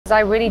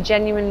because I really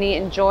genuinely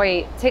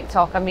enjoy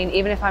TikTok. I mean,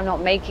 even if I'm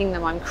not making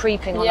them, I'm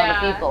creeping on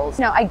other people's.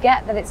 You know, I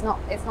get that it's not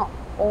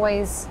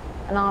always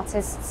an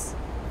artist's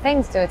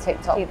thing to do a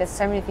TikTok. There's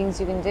so many things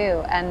you can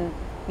do, and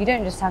you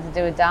don't just have to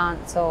do a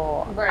dance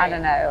or, I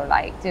don't know,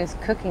 like do a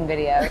cooking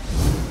video.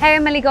 Hey,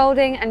 I'm Ellie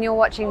Goulding, and you're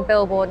watching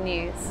Billboard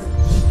News.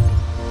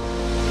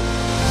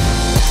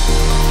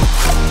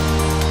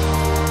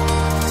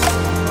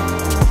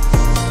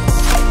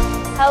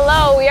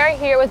 Hello, we are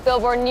here with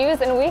Billboard News,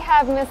 and we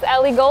have Miss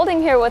Ellie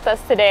Goulding here with us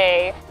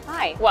today.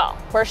 Hi. Well,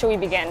 where should we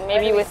begin?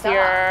 Maybe with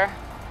your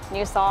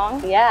new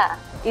song? Yeah.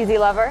 Easy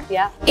Lover?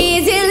 Yeah.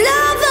 Easy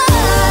Lover,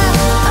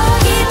 oh,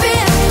 keep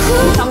it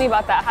cool. Tell me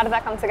about that. How did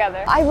that come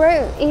together? I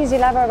wrote Easy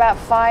Lover about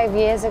 5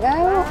 years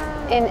ago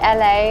in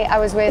LA. I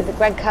was with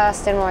Greg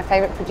Kirsten, one of my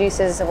favorite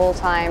producers of all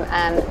time,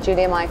 and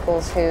Julia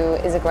Michaels, who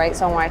is a great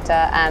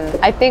songwriter.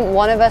 And I think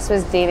one of us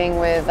was dealing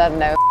with, I don't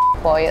know,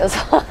 boys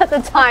at the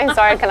time,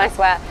 sorry, can I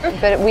swear?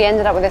 But we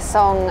ended up with a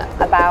song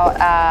about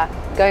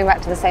going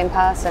back to the same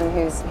person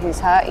who's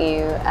hurt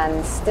you,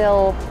 and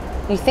still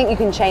you think you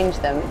can change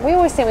them. We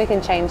always think we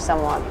can change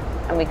someone,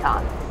 and we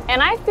can't.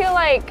 And I feel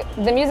like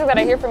the music that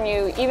I hear from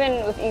you,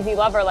 even with Easy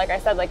Lover, like I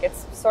said, like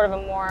it's sort of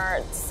a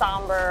more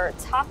somber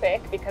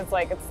topic because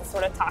like it's the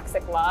sort of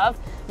toxic love,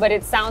 but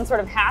it sounds sort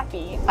of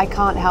happy. I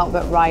can't help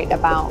but write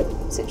about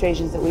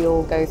situations that we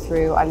all go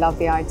through. I love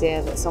the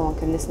idea that someone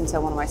can listen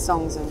to one of my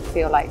songs and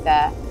feel like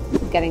they're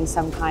getting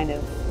some kind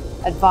of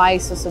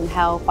advice or some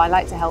help. I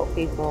like to help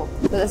people.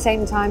 But at the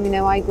same time, you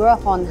know, I grew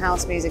up on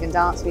house music and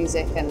dance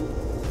music and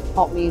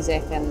pop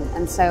music,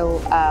 and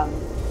so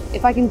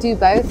if I can do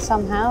both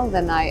somehow,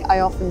 then I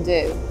often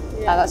do.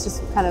 Yeah. That's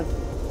just kind of,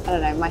 I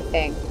don't know, my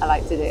thing I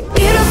like to do.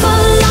 Beautiful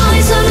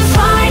lines on a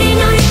Friday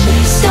night,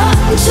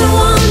 starting to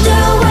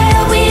wonder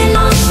where we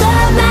lost the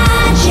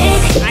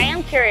magic. I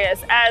am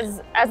curious, as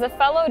a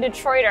fellow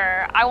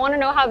Detroiter, I want to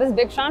know how this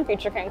Big Sean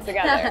feature came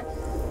together.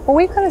 Well,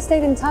 we've kind of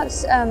stayed in touch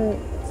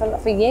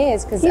for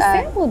years, because he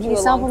sampled you he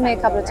sampled me a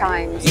couple of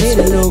times. Need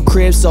a new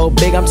crib so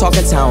big, I'm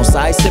talking town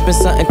size. Sipping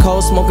something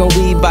cold, smoking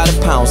weed by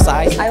the pound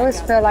size. I always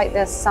feel like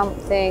there's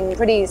something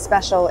pretty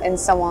special in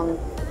someone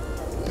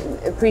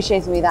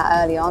appreciating me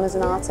that early on as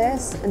an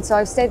artist. And so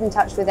I've stayed in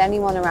touch with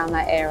anyone around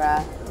that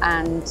era,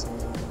 and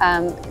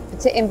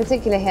in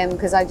particular him,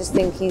 because I just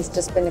think he's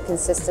just been a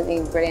consistently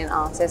brilliant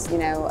artist. You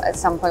know, at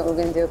some point we're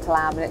going to do a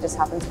collab, and it just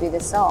happened to be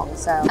this song.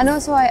 So, and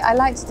also I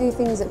like to do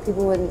things that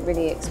people wouldn't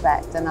really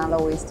expect, and I'll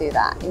always do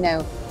that. You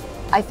know,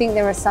 I think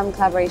there are some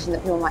collaboration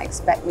that people might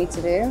expect me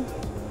to do,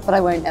 but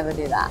I won't ever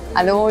do that.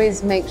 I'll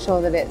always make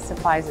sure that it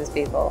surprises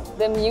people.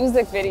 The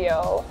music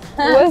video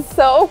was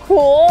so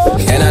cool.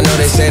 And I know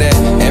they say that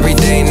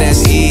everything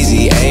that's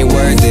easy ain't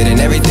worth it, and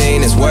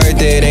everything that's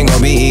worth it ain't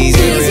gonna be easy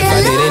if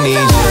I didn't need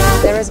you.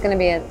 There is going to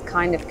be a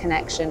kind of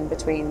connection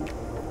between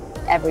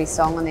every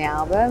song on the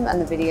album and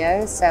the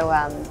video, so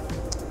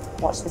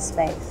watch this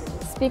space.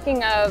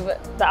 Speaking of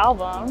the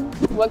album,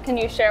 what can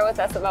you share with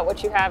us about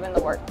what you have in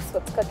the works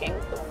with cooking?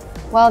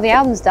 Well, the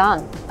album's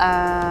done,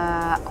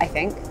 I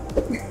think.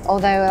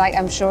 Although, like,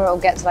 I'm sure it'll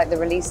get to like the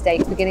release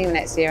date beginning of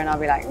next year, and I'll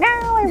be like,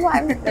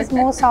 no, there's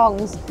more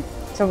songs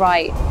to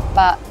write.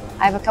 But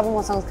I have a couple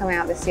more songs coming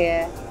out this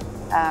year.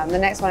 The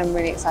next one I'm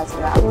really excited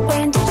about.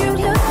 When did you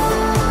lose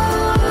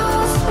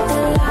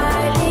the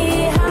light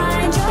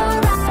behind your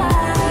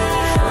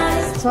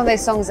eyes? It's one of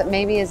those songs that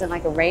maybe isn't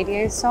like a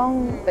radio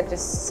song, but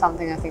just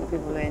something I think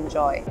people will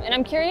enjoy. And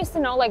I'm curious to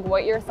know like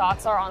what your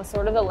thoughts are on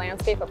sort of the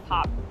landscape of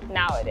pop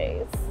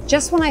nowadays.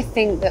 Just when I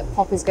think that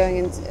pop is going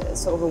into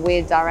sort of a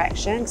weird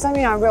direction, because I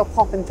mean, I'm a real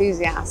pop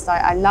enthusiast.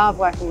 I love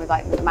working with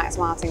like the Max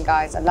Martin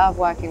guys. I love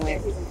working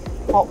with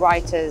pop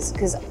writers,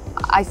 because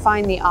I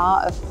find the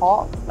art of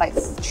pop like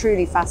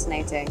truly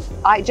fascinating.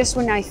 Just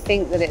when I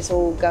think that it's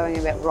all going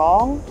a bit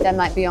wrong, then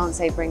like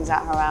Beyoncé brings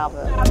out her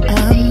album. I'm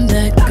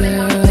that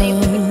girl.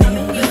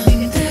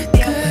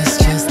 It's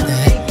just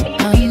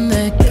that I'm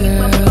that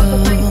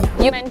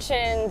girl. You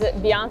mentioned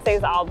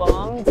Beyonce's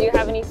album. Do you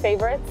have any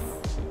favorites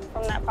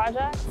from that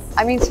project?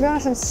 I mean, to be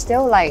honest, I'm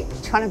still like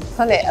trying to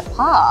pull it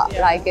apart.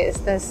 Yeah. Like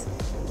it's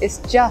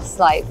just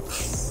like.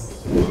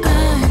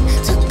 I'm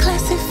too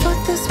classy for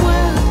this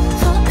world.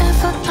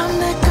 Forever I'm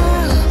that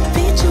girl.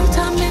 Beat you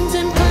diamonds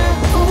and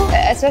pearls.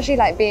 Especially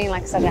like being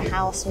like such a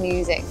house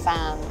music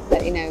fan,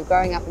 that, you know,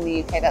 growing up in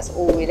the UK, that's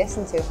all we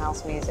listen to,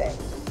 house music.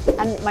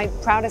 And my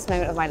proudest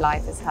moment of my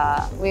life is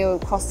her. We all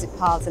crossed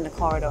paths in the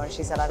corridor, and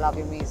she said, "I love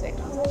your music."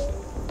 And I was like,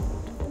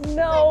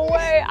 no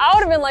way. I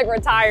would have been like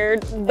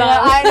retired.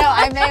 yeah, I know,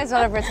 I may as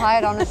well have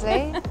retired,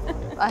 honestly.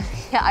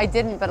 I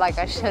didn't, but like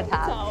I should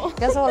have. No.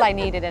 That's all I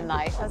needed in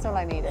life. That's all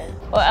I needed.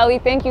 Well, Ellie,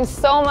 thank you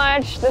so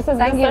much. This has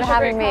Thank been you for such a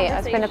having great me.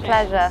 It's been a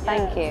conversation. pleasure.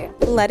 Thank you.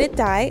 Let It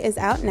Die is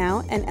out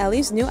now, and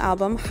Ellie's new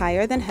album,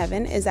 Higher Than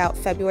Heaven, is out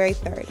February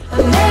 3rd.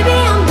 Maybe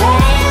I'm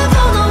paying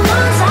for the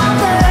ones I've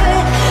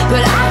heard,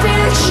 but I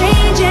feel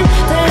changing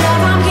the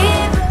love I'm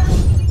giving.